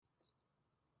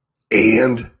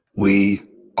And we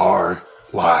are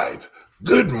live.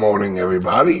 Good morning,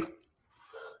 everybody.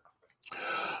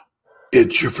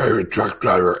 It's your favorite truck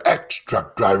driver,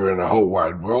 ex-truck driver in the whole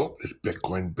wide world. It's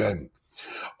Bitcoin Ben.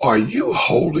 Are you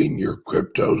holding your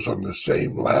cryptos on the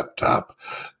same laptop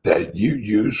that you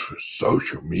use for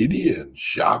social media and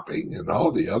shopping and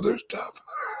all the other stuff?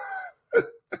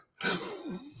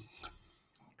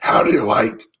 How do you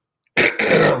like,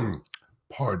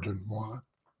 pardon moi,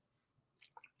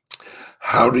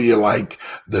 how do you like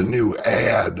the new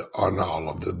ad on all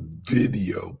of the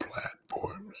video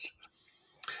platforms?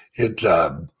 It's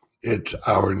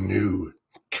our new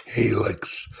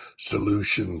Calyx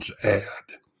Solutions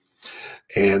ad.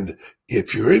 And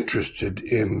if you're interested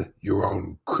in your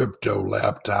own crypto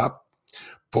laptop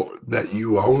that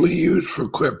you only use for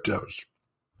cryptos,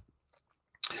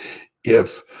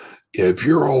 if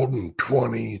you're holding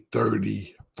 $20,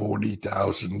 $30,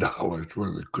 $40,000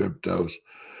 worth of cryptos,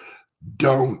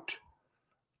 don't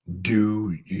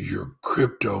do your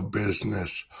crypto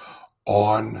business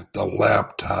on the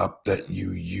laptop that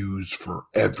you use for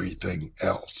everything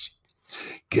else.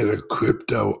 Get a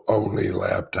crypto-only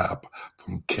laptop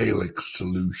from Calyx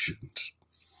Solutions.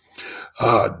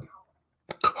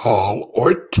 Call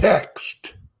or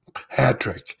text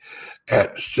Patrick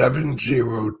at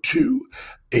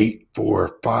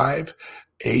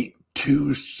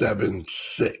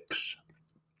 702-845-8276.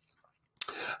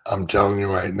 I'm telling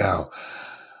you right now,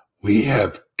 we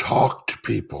have talked to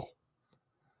people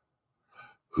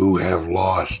who have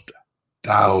lost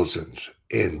thousands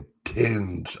and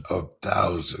tens of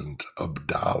thousands of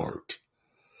dollars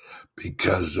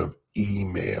because of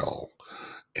email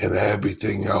and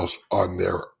everything else on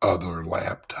their other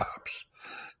laptops.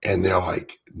 And they're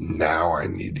like, now I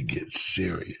need to get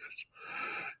serious.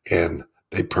 And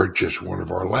they purchase one of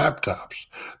our laptops.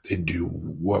 They do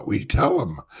what we tell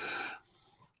them.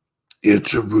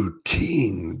 It's a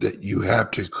routine that you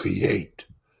have to create.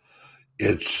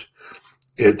 It's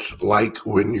like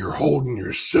when you're holding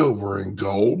your silver and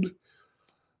gold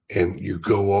and you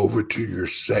go over to your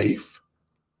safe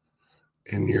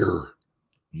and you're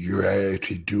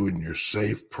actually doing your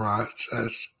safe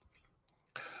process.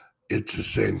 It's the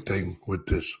same thing with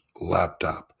this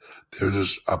laptop.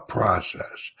 There's a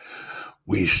process.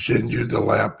 We send you the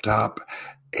laptop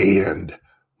and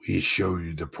we show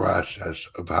you the process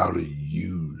of how to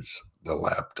use the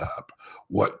laptop,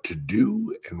 what to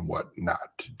do and what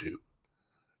not to do.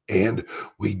 And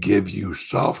we give you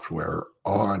software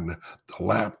on the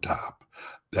laptop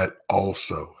that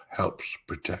also helps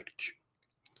protect you.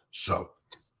 So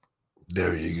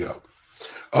there you go.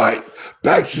 All right,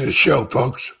 back to the show,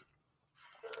 folks.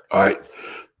 All right,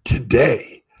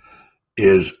 today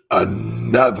is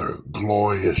another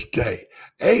glorious day.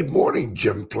 Hey, morning,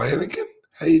 Jim Flanagan.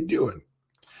 How you doing?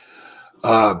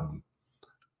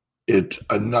 It's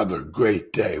another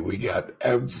great day. We got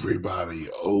everybody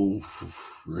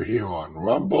over here on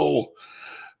Rumble,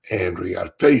 and we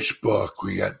got Facebook,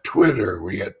 we got Twitter,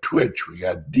 we got Twitch, we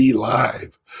got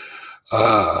DLive,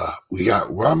 we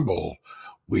got Rumble,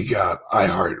 we got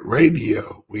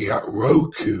iHeartRadio, we got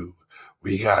Roku,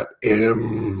 we got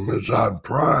Amazon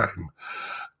Prime.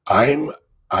 I'm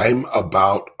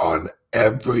about on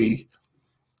every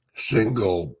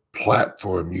single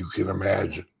platform you can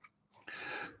imagine.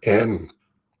 And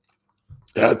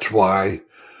that's why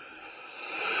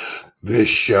this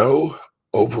show,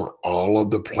 over all of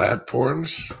the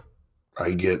platforms,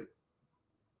 I get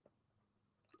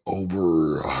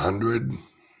over 100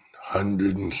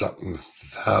 and something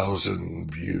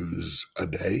thousand views a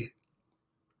day.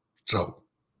 So,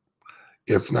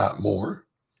 if not more,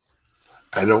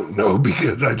 I don't know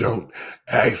because I don't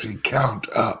actually count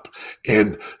up.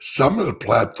 And some of the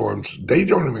platforms, they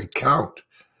don't even count.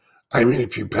 I mean,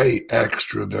 if you pay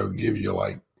extra, they'll give you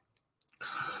like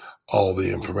all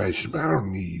the information, but I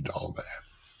don't need all that.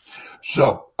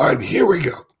 So, all right, here we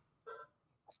go.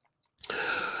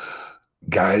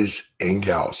 Guys and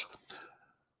gals,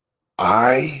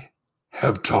 I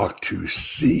have talked to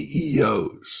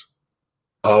CEOs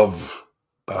of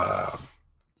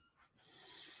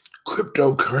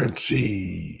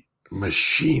cryptocurrency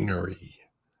machinery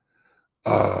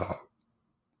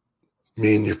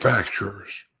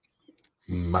manufacturers,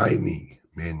 mining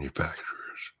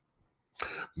manufacturers,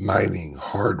 mining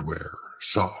hardware,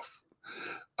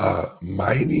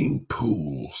 mining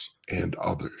pools, and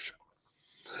others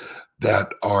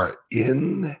that are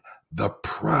in the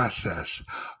process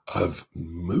of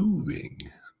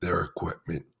moving their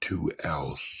equipment to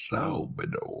El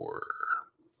Salvador.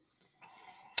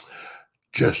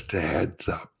 Just a heads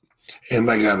up.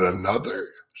 And I got another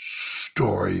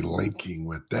story linking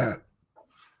with that.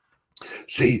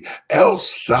 See, El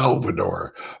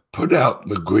Salvador put out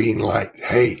the green light.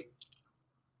 Hey,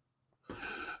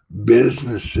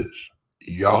 businesses,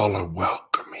 y'all are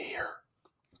welcome here.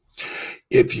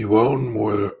 If you own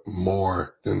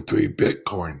more than 3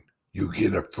 Bitcoin, you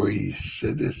get a free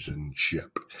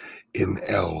citizenship in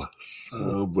El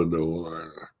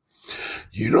Salvador.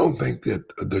 You don't think that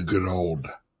the good old,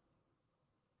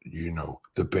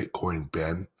 the Bitcoin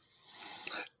Ben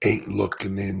ain't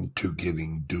looking into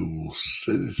getting dual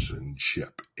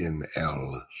citizenship in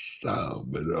El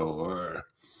Salvador?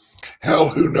 Hell,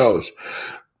 who knows?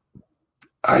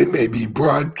 I may be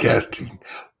broadcasting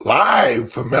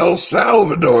live from El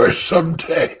Salvador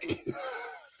someday.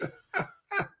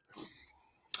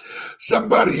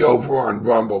 Somebody over on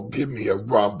Rumble, give me a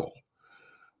rumble,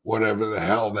 whatever the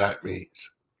hell that means.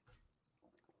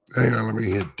 Hang on, let me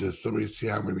hit this. Let me see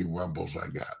how many rumbles I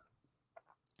got.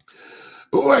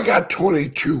 Oh, I got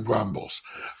 22 rumbles.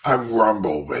 I'm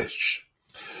rumble-rich.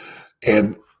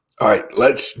 And, all right,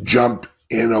 let's jump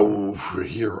in over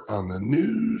here on the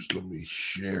news. Let me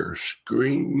share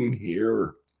screen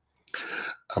here.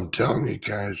 I'm telling you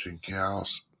guys and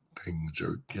gals, things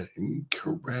are getting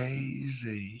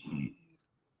crazy.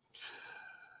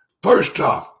 First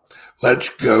off, let's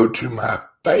go to my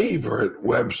favorite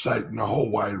website in the whole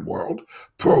wide world,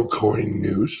 ProCoin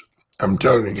News. I'm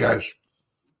telling you guys,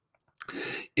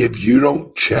 if you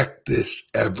don't check this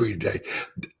every day,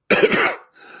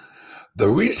 the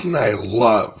reason I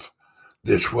love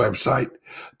this website,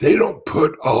 they don't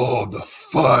put all the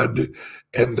FUD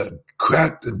and the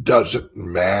crap that doesn't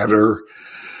matter.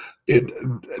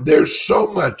 There's so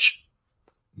much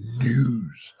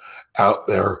news out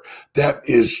there that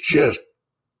is just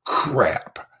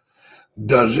crap.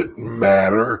 Doesn't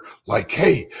matter. Like,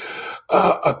 hey,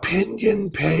 opinion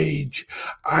page,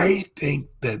 I think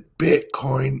that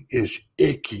Bitcoin is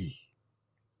icky.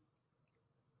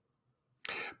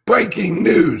 Breaking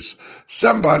news,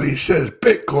 somebody says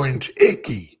Bitcoin's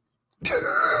icky.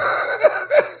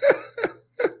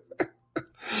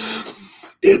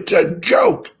 It's a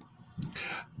joke.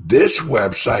 This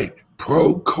website,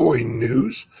 ProCoin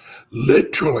News,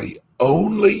 literally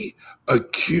only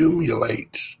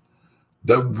accumulates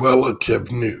the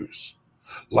relative news,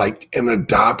 like an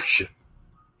adoption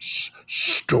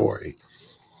story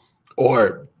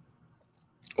or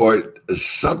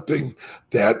something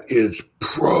that is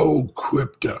pro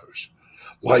cryptos,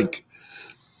 like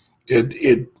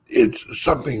it's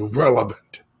something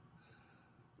relevant.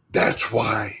 That's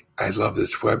why I love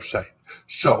this website.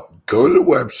 So go to the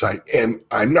website, and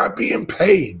I'm not being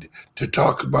paid to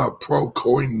talk about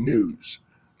ProCoin News.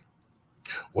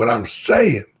 What I'm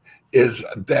saying is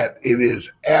that it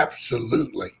is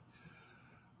absolutely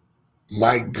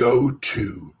my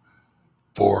go-to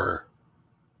for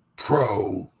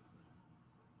pro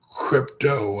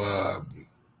crypto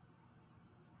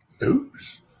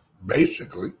news,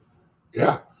 basically.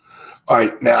 Yeah. All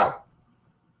right, now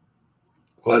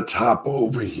let's hop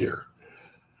over here.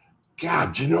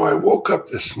 God, I woke up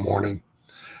this morning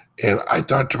and I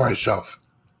thought to myself,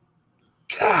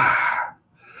 God,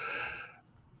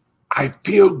 I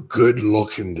feel good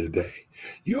looking today.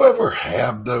 You ever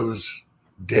have those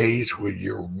days where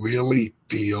you really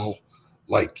feel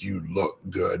like you look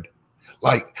good?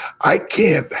 Like, I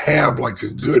can't have like a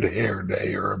good hair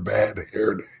day or a bad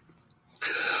hair day.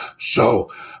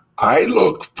 So I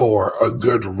look for a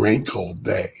good wrinkle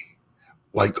day.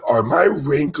 Like, are my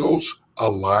wrinkles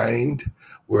aligned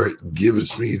where it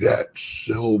gives me that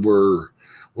silver,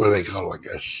 what do they call it, like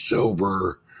a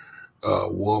silver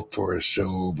wolf or a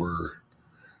silver,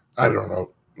 I don't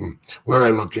know, where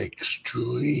I look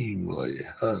extremely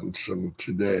handsome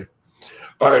today.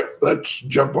 All right, let's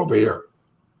jump over here.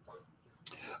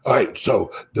 All right,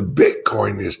 so the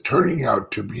Bitcoin is turning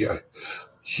out to be a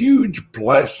huge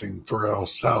blessing for El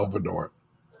Salvador.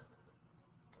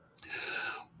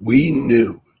 We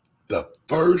knew the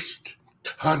first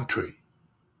country,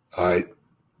 all right,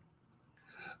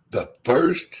 the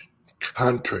first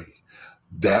country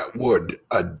that would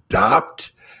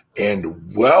adopt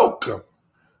and welcome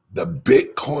the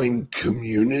Bitcoin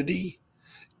community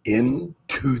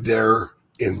into their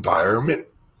environment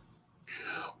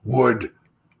would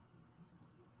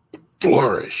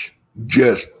flourish,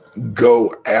 just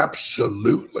go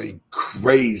absolutely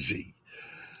crazy,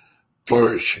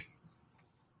 flourishing.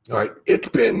 All right, it's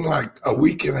been like a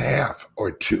week and a half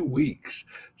or 2 weeks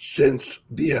since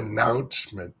the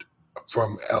announcement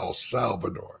from El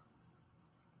Salvador.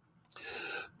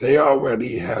 They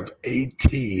already have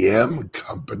ATM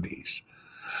companies,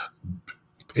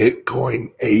 Bitcoin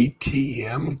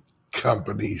ATM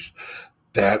companies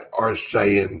that are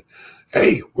saying,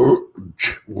 hey, we're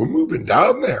moving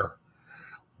down there.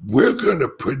 We're going to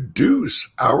produce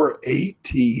our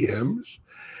ATMs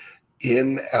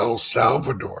in El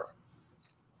Salvador.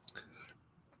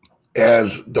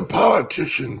 As the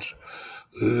politicians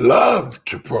love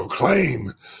to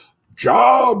proclaim,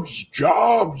 jobs,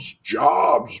 jobs,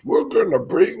 jobs. We're going to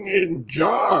bring in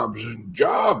jobs and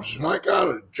jobs. And I got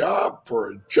a job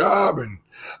for a job. And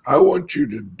I want you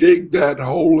to dig that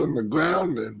hole in the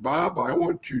ground. And Bob, I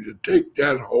want you to take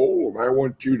that hole. And I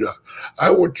want you to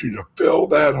fill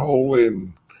that hole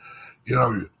in. You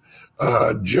know,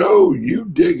 Joe, you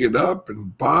dig it up.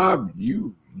 And Bob,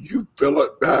 you fill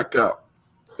it back up.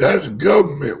 That's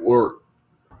government work.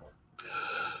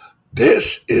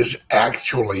 This is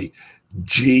actually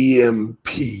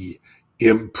GMP,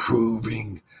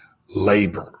 improving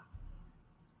labor.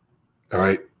 All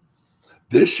right.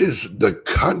 This is the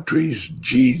country's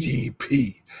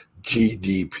GDP.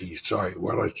 Sorry,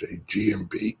 what did I say?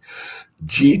 GMP.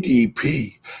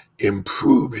 GDP,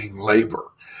 improving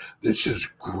labor. This is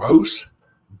gross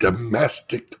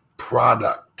domestic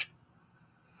product,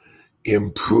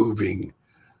 improving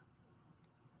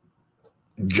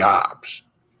jobs.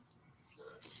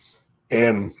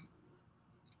 And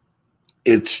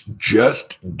it's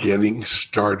just getting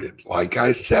started. Like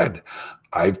I said,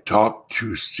 I've talked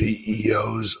to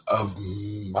CEOs of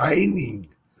mining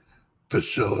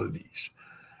facilities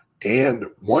and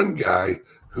one guy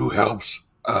who helps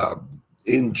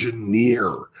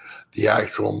engineer the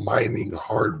actual mining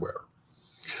hardware.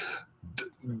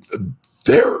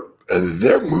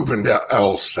 They're moving to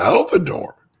El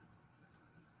Salvador.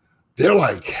 They're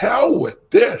like, hell with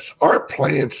this. Our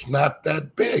plant's not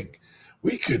that big.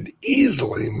 We could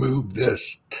easily move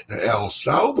this to El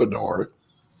Salvador,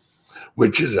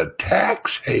 which is a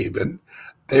tax haven.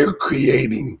 They're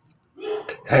creating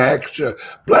tax.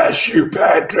 Bless you,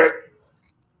 Patrick.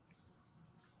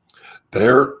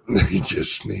 He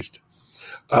just sneezed.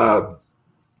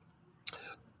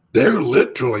 They're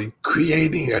literally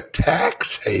creating a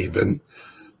tax haven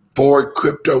for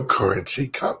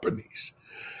cryptocurrency companies.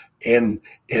 And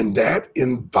that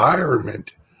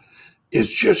environment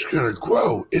is just going to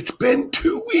grow. It's been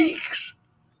 2 weeks.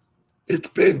 It's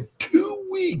been 2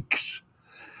 weeks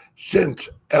since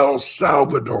El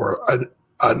Salvador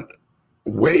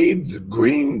waved the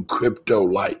green crypto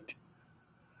light.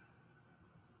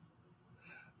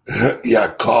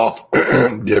 Yeah, cough,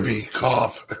 Divvy,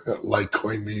 cough,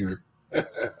 Litecoin meter.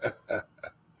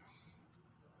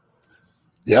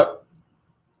 Yep.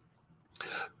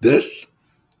 This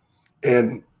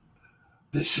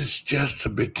is just the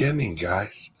beginning,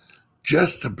 guys.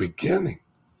 Just the beginning.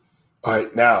 All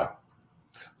right, now,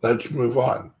 let's move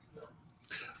on.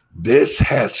 This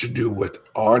has to do with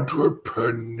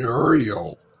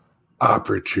entrepreneurial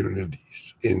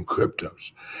opportunities in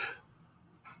cryptos.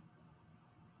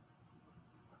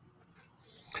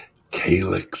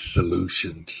 Calyx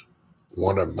Solutions,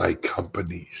 one of my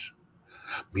companies.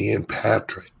 Me and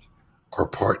Patrick are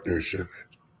partners in it.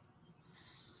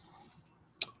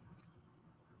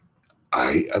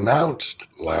 I announced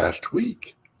last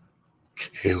week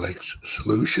Calyx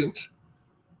Solutions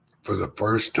for the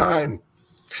first time.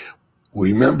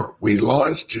 Remember, we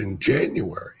launched in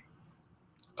January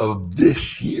of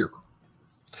this year.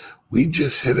 We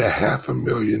just hit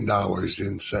 $500,000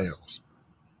 in sales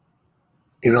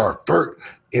in our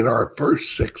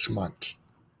first 6 months.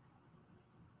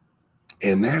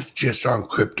 And that's just on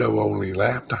crypto-only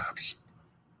laptops.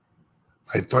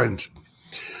 My friends,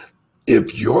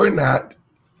 if you're not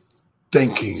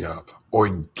thinking of or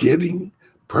getting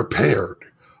prepared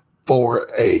for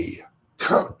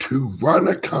to run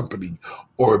a company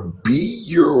or be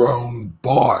your own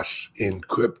boss in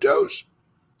cryptos,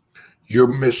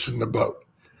 you're missing the boat.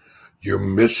 You're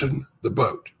missing the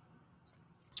boat.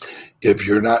 If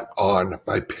you're not on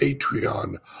my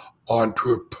Patreon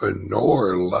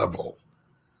entrepreneur level,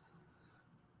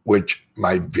 which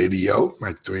my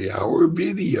 3-hour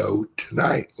video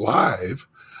tonight live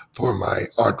for my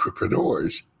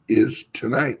entrepreneurs is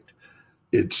tonight.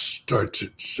 It starts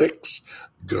at 6,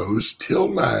 goes till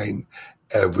 9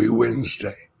 every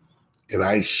Wednesday. And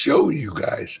I show you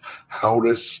guys how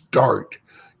to start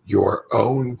your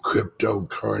own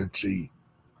cryptocurrency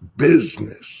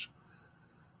business.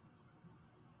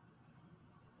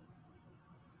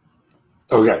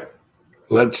 Okay,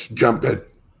 let's jump in.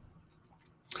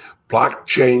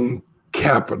 Blockchain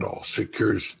Capital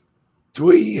secures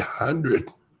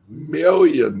 $300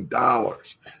 million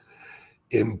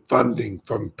in funding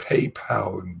from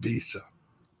PayPal and Visa.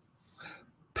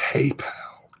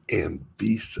 PayPal and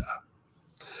Visa.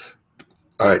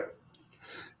 All right.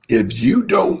 If you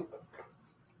don't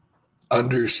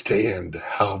understand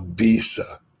how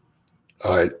Visa,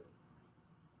 all right,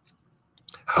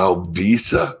 how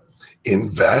Visa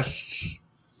invests?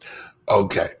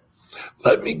 Okay,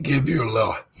 let me give you a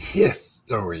little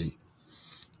history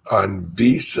on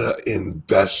Visa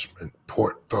investment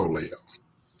portfolio.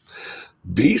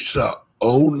 Visa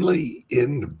only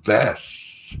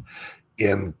invests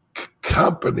in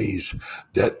companies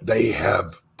that they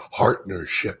have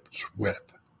partnerships with.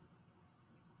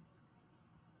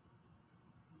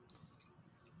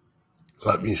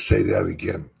 Let me say that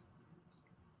again.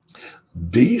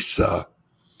 Visa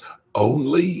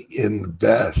only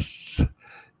invests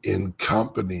in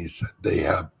companies they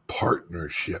have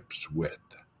partnerships with.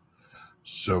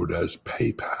 So does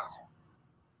PayPal.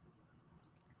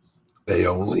 They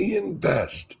only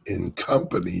invest in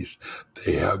companies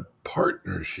they have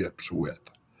partnerships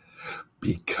with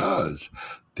because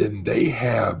then they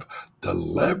have the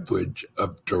leverage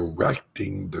of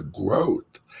directing the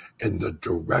growth and the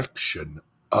direction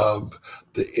of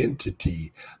the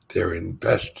entity they're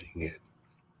investing in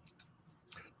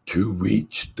to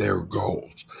reach their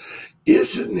goals.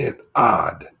 Isn't it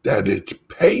odd that it's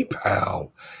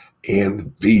PayPal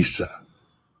and Visa,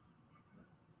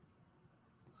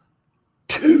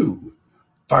 two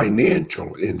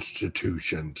financial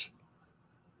institutions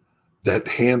that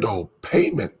handle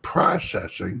payment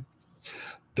processing,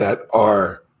 that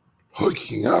are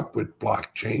hooking up with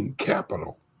Blockchain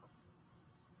Capital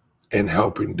and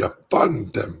helping to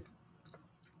fund them?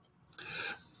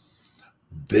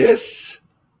 This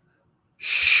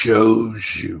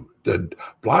shows you that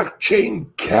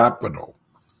Blockchain Capital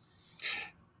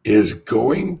is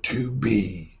going to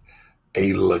be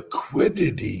a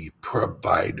liquidity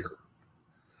provider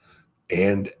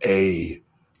and a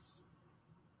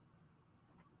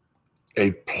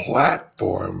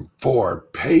platform for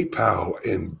PayPal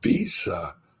and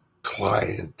Visa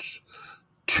clients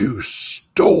to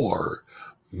store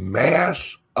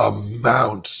mass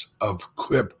amounts of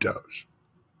cryptos.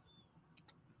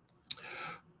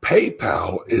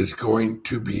 PayPal is going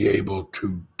to be able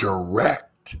to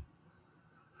direct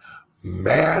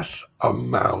mass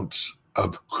amounts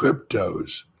of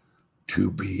cryptos to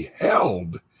be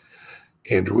held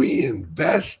and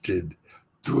reinvested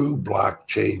through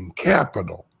Blockchain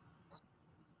Capital.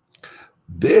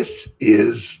 This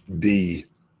is the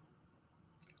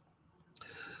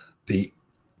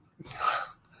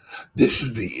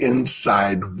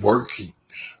inside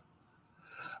workings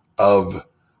of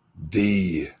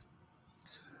the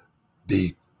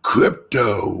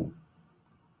crypto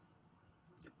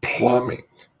plumbing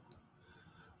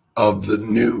of the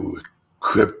new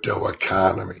crypto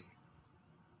economy.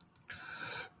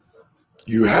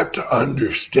 You have to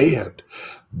understand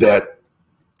that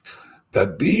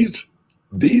these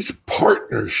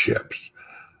partnerships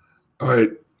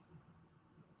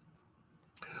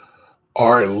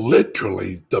are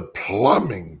literally the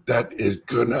plumbing that is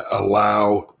going to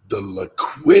allow the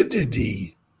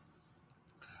liquidity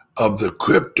of the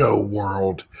crypto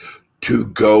world to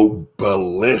go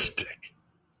ballistic,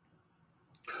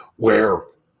 where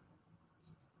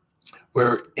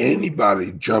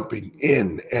anybody jumping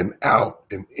in and out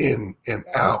and in and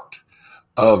out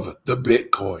of the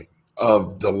Bitcoin,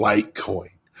 of the Litecoin,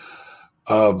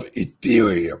 of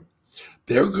Ethereum,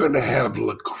 they're going to have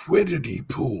liquidity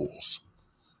pools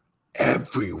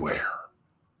everywhere.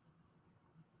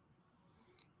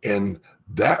 And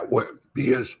that way,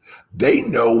 because they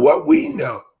know what we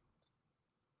know.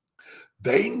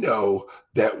 They know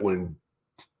that when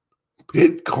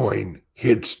Bitcoin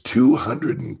hits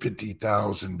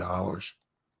 $250,000,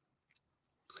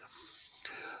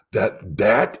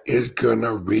 that is going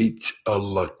to reach a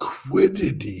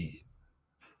liquidity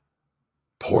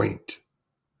point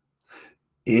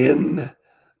in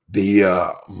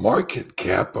the market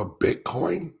cap of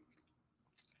Bitcoin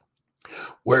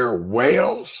where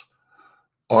whales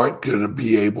aren't going to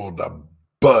be able to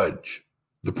budge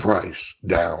the price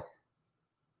down.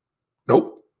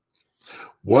 Nope.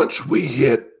 Once we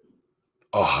hit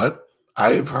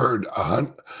I've heard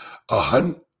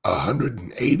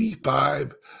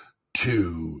 185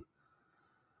 to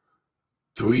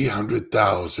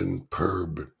 300,000 per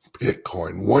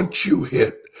Bitcoin. Once you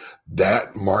hit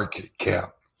that market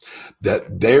cap,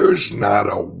 that there's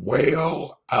not a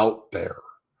whale out there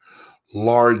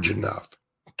large enough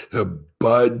to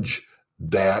budge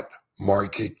that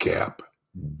market cap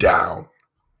down.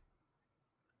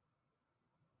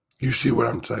 You see what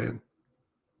I'm saying?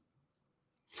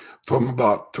 From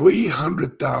about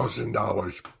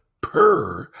 $300,000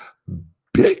 per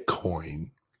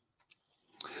Bitcoin,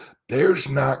 there's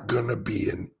not going to be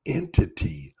an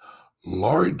entity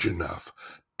large enough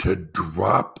to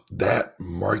drop that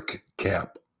market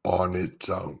cap on its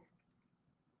own.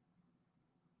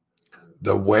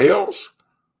 The whales,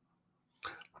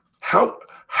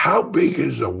 how big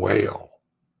is a whale?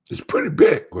 It's pretty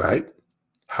big, right?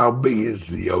 How big is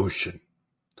the ocean?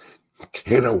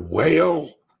 Can a whale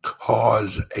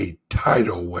cause a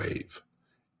tidal wave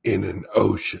in an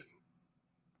ocean?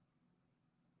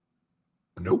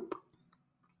 Nope.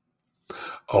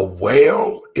 A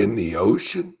whale in the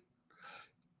ocean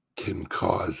can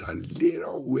cause a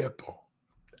little ripple,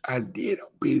 a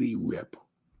little bitty ripple.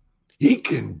 He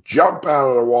can jump out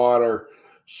of the water,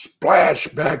 splash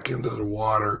back into the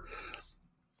water,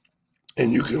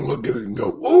 and you can look at it and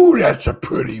go, "Ooh, that's a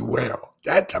pretty whale.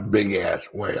 That's a big-ass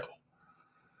whale."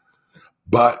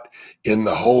 But in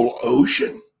the whole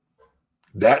ocean,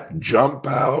 that jump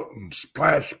out and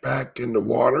splash back in the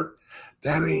water,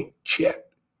 that ain't shit.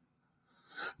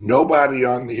 Nobody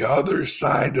on the other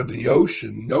side of the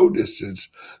ocean notices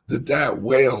that that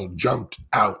whale jumped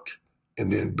out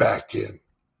and then back in.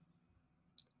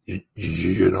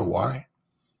 You know why?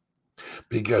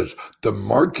 Because the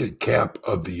market cap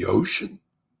of the ocean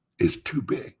is too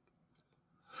big.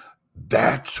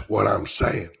 That's what I'm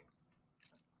saying.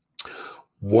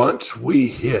 Once we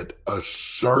hit a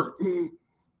certain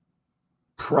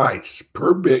price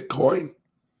per Bitcoin,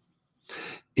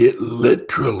 it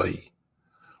literally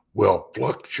will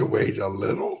fluctuate a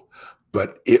little,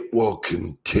 but it will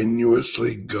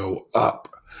continuously go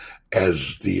up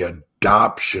as the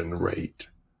adoption rate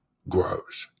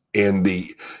grows and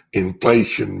the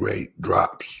inflation rate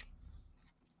drops.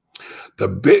 The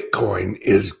Bitcoin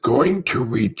is going to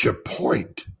reach a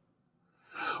point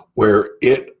where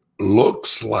it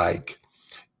looks like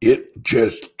it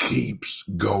just keeps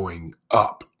going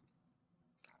up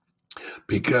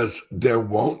because there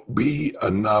won't be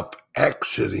enough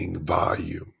exiting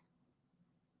volume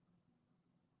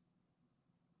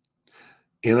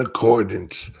in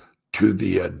accordance to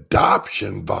the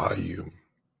adoption volume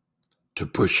to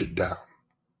push it down.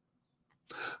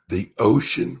 The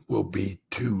ocean will be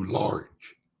too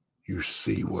large. You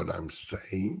see what I'm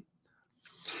saying?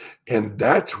 And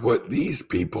that's what these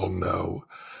people know.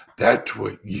 That's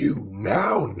what you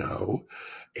now know.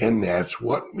 And that's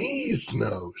what Mies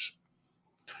knows.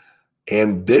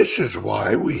 And this is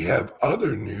why we have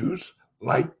other news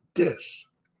like this.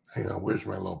 Hang on, where's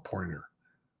my little pointer?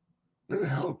 Where the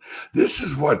hell? This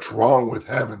is what's wrong with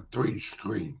having 3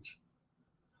 screens.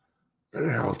 Where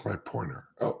the hell is my pointer?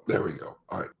 Oh, there we go.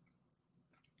 All right.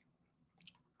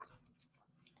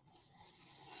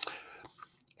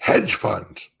 Hedge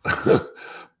funds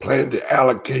plan to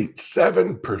allocate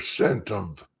 7%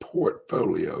 of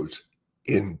portfolios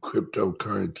in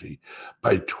cryptocurrency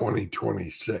by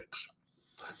 2026.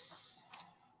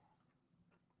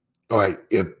 All right,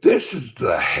 if this is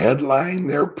the headline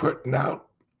they're putting out,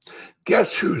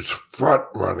 guess who's front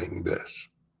running this?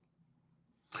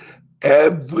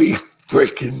 Every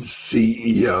freaking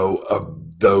CEO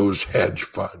of those hedge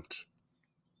funds.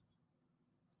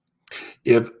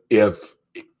 If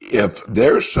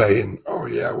they're saying, "Oh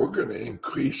yeah, we're going to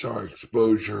increase our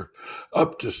exposure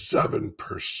up to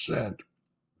 7%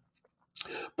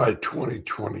 by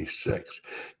 2026,"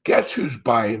 guess who's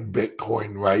buying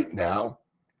Bitcoin right now?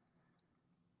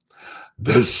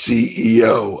 The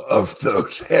CEO of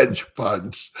those hedge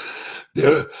funds.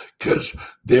 Because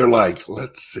they're like,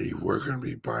 let's see, we're going to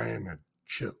be buying a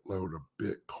shitload of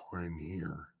Bitcoin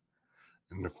here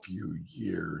in a few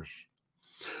years.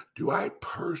 Do I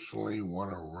personally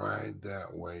want to ride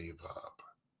that wave up?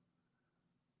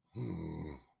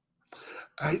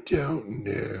 I don't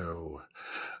know.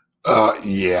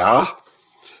 Yeah.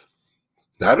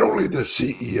 Not only the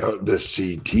CEO, the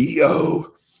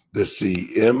CTO, the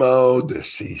CMO, the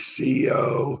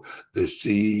CCO, the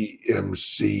CMCWO,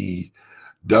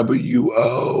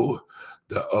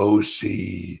 the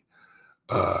OCC,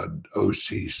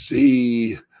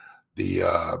 the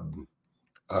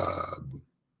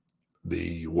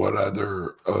what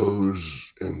other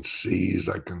O's and C's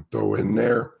I can throw in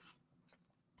there.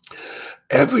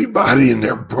 Everybody and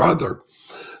their brother,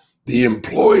 the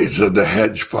employees of the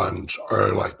hedge funds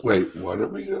are like, wait, what are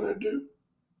we going to do?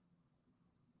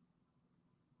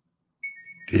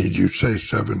 Did you say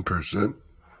 7%?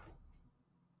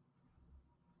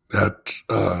 That's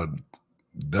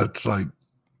like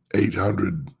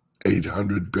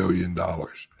 $800 billion.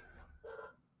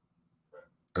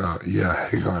 Yeah,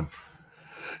 hang on.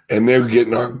 And they're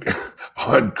getting on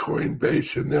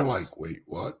Coinbase and they're like, wait,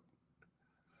 what?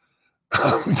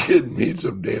 I'm getting me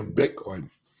some damn Bitcoin.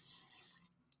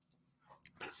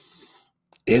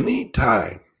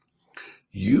 Anytime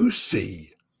you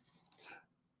see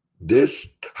This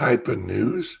type of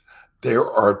news, there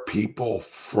are people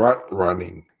front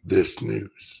running this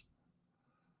news.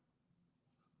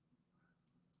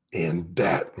 And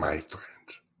that, my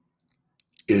friends,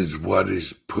 is what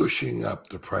is pushing up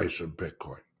the price of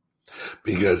Bitcoin.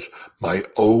 Because my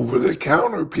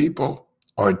over-the-counter people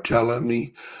are telling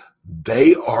me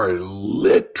they are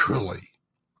literally,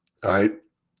 right?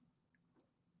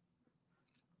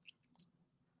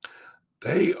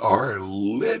 They are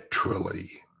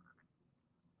literally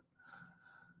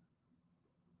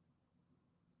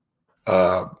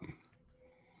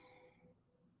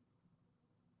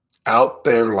out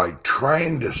there like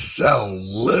trying to sell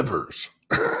livers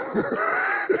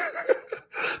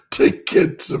to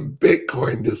get some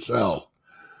Bitcoin to sell.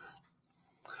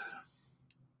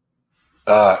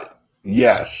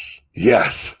 Yes.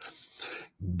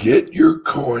 Get your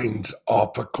coins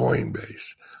off of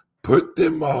Coinbase. Put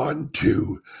them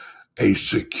onto a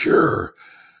secure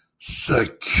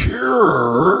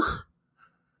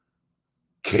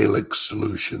Calyx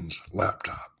Solutions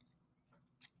laptop.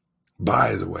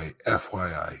 By the way,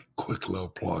 FYI, quick little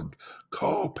plug,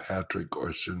 call Patrick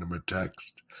or send him a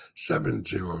text,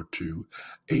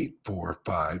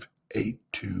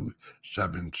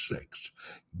 702-845-8276.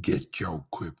 Get your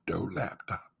crypto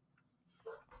laptop.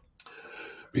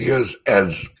 Because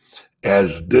as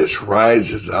this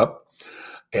rises up,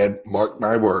 and mark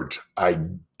my words, I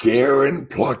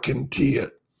guarantee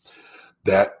it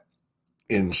that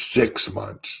in 6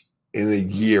 months, in a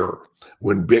year,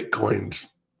 when Bitcoin's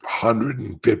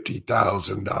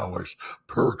 $150,000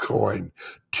 per coin,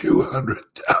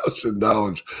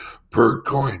 $200,000 per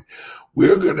coin,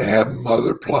 we're going to have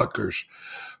mother pluckers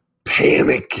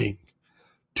panicking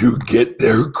to get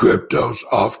their cryptos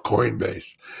off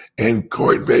Coinbase. And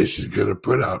Coinbase is going to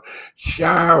put out,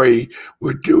 sorry,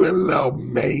 we're doing low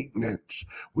maintenance.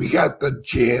 We got the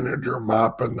janitor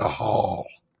mopping the hall.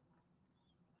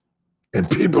 And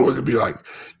people are going to be like,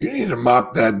 you need to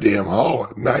mop that damn hall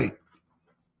at night.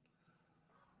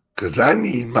 Because I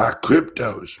need my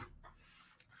cryptos.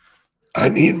 I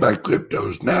need my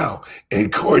cryptos now.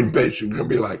 And Coinbase is going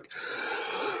to be like,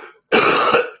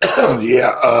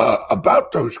 yeah,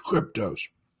 about those cryptos.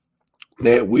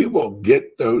 Man, we will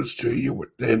get those to you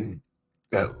within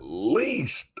at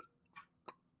least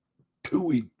 2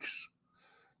 weeks.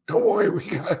 Don't worry, we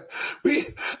got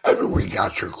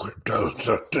your cryptos,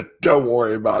 so don't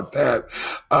worry about that.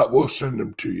 We'll send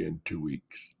them to you in 2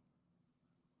 weeks.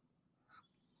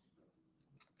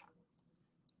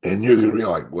 And you're gonna be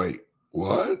like, wait,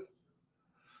 what?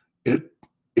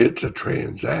 It's a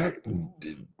transaction.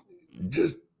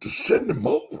 Just to send them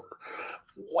over.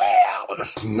 Well,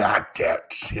 it's not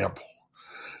that simple.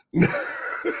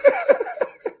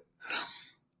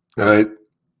 Right?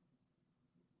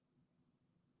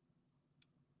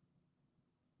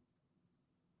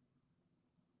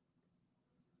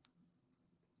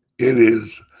 It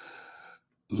is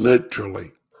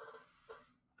literally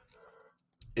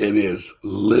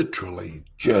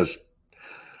just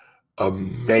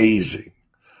amazing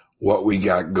what we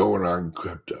got going on in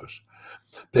cryptos.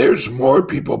 There's more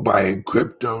people buying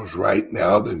cryptos right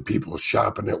now than people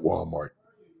shopping at Walmart.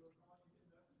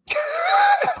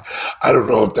 I don't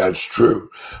know if that's true,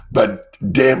 but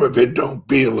damn if it don't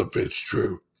feel if it's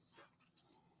true.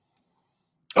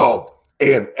 Oh,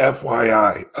 and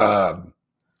FYI,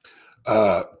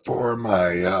 for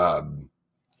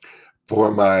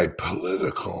my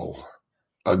political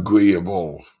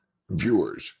agreeable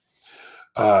viewers,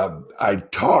 I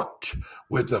talked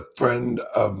with a friend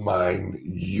of mine.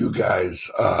 You guys,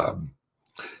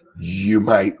 you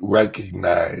might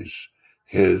recognize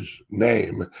his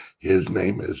name. His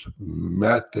name is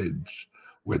Methods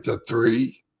with a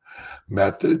 3,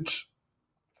 Methods.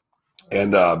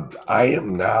 And I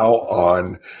am now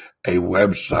on a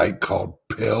website called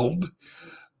Pilled.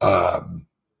 Hang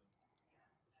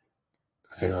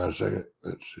on a second.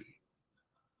 Let's see.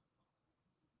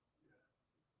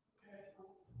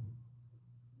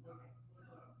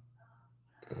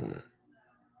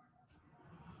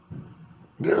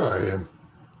 There I am.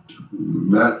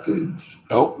 Methods.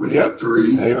 Oh, yep.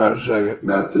 3. Hang on a second.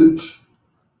 Methods.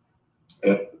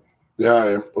 There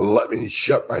I am. Let me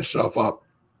shut myself up.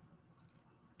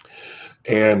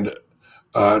 And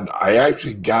I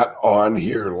actually got on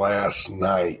here last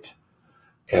night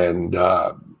and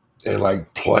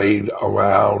like played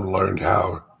around, learned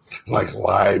how like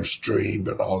live stream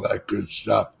and all that good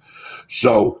stuff.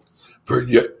 So for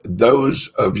those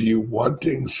of you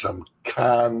wanting some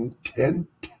content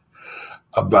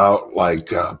about like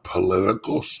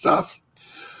political stuff,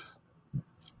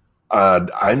 I'm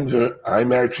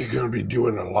actually going to be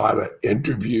doing a lot of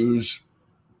interviews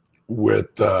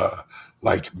with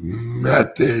like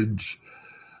Methods,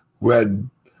 Red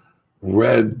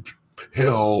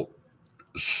Pill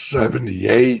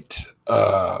 78,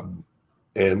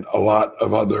 and a lot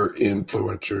of other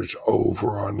influencers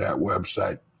over on that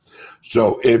website.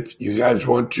 So if you guys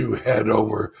want to head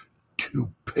over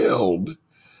to pilled.net,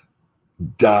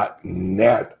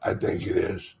 I think it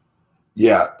is.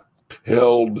 Yeah,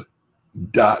 pilled.net,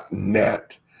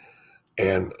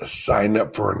 and sign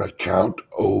up for an account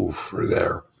over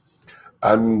there.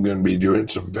 I'm going to be doing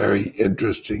some very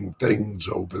interesting things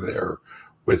over there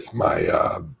with my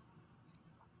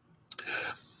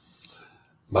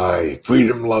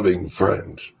freedom-loving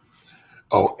friends.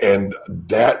 Oh, and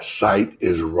that site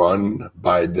is run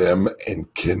by them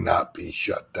and cannot be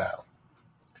shut down.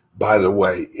 By the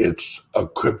way, it's a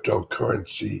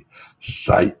cryptocurrency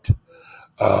site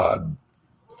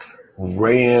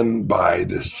ran by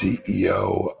the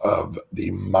CEO of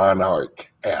the Monarch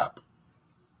app,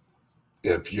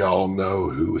 if y'all know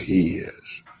who he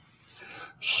is.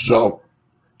 So,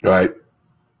 right.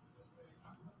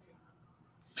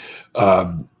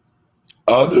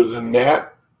 Other than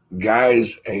that,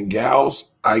 guys and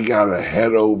gals, I gotta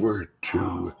head over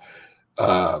to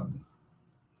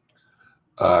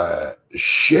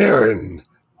Sharon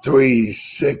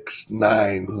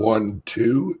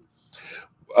 36912.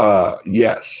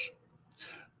 Yes,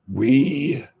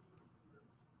 we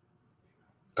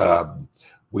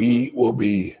will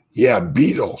be,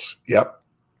 Beatles. Yep,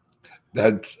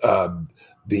 that's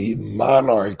the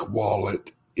Monarch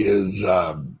wallet is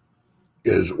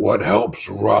what helps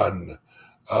run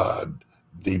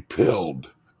the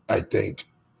Pilled, I think.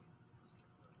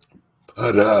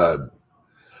 But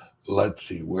let's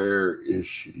see, where is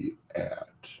she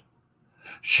at?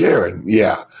 Sharon,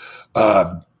 yeah.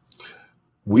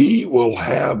 We will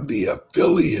have the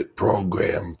affiliate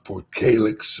program for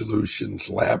Calyx Solutions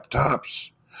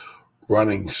laptops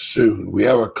running soon. We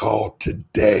have a call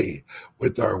today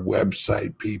with our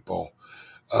website people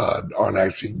on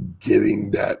actually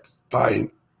getting that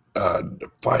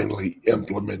finally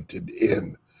implemented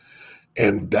in.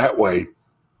 And that way,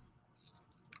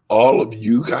 all of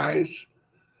you guys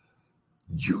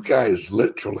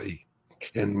literally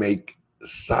can make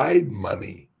side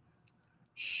money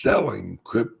selling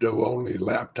crypto-only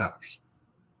laptops.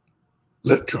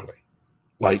 Literally.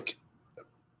 Like,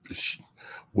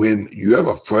 when you have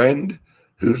a friend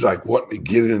who's like wanting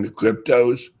to get into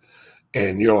cryptos,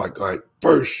 and you're like, all right,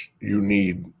 first you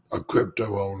need a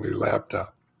crypto-only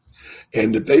laptop.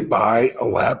 And if they buy a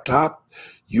laptop,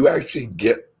 you actually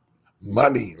get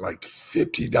money, like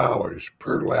 $50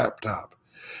 per laptop.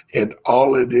 And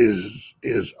all it is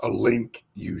a link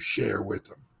you share with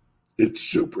them. It's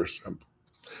super simple.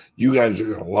 You guys are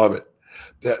going to love it.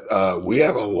 That we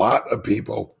have a lot of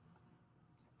people,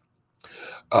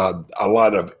 a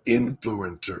lot of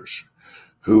influencers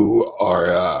who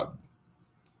are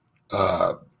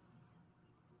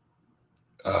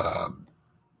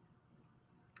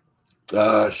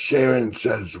Sharon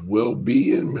says, we'll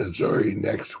be in Missouri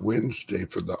next Wednesday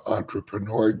for the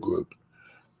entrepreneur group.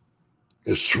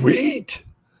 Sweet.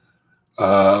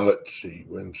 Let's see,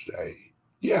 Wednesday.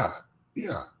 Yeah.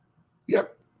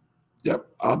 Yep.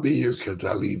 I'll be here because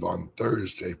I leave on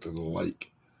Thursday for the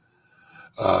lake.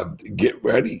 Get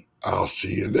ready. I'll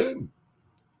see you then.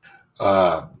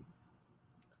 So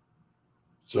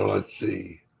let's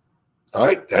see. All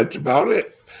right, that's about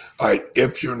it. All right,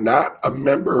 if you're not a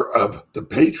member of the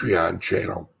Patreon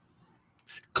channel,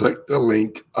 click the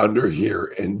link under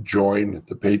here and join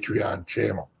the Patreon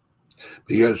channel.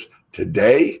 Because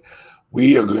today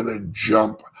we are going to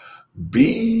jump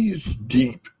bees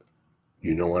deep.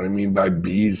 You know what I mean by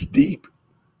bees deep?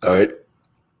 All right.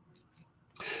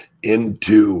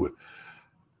 Into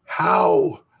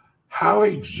how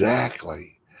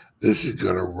exactly this is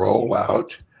going to roll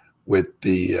out with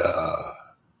the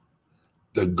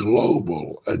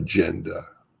global agenda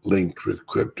linked with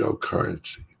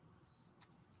cryptocurrency.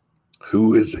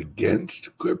 Who is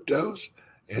against cryptos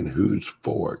and who's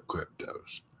for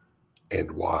cryptos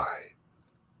and why?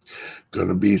 Going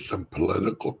to be some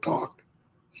political talk.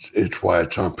 It's why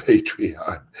it's on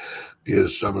Patreon,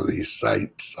 because some of these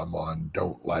sites I'm on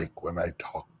don't like when I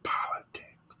talk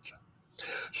politics.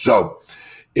 So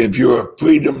if you're a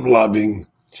freedom-loving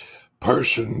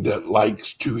person that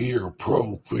likes to hear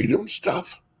pro-freedom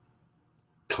stuff,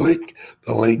 click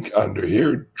the link under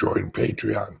here, join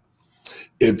Patreon.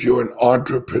 If you're an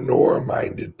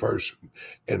entrepreneur-minded person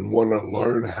and want to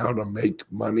learn how to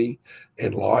make money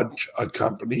and launch a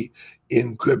company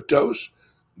in cryptos,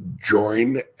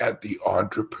 join at the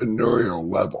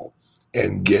entrepreneurial level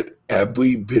and get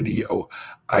every video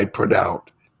I put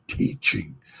out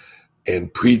teaching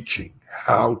and preaching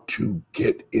how to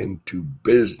get into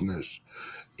business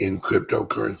in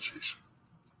cryptocurrencies.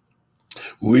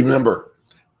 Remember,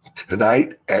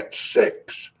 tonight at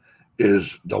 6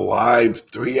 is the live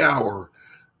 3-hour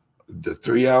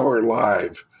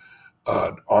live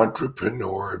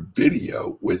entrepreneur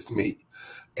video with me.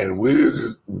 And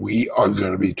we are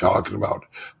going to be talking about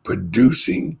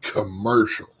producing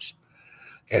commercials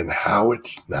and how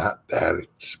it's not that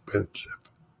expensive.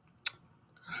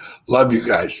 Love you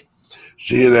guys.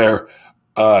 See you there.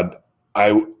 I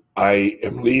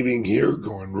am leaving here,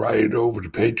 going right over to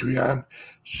Patreon.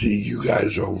 See you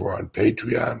guys over on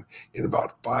Patreon in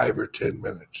about 5 or 10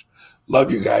 minutes.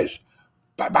 Love you guys.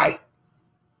 Bye-bye.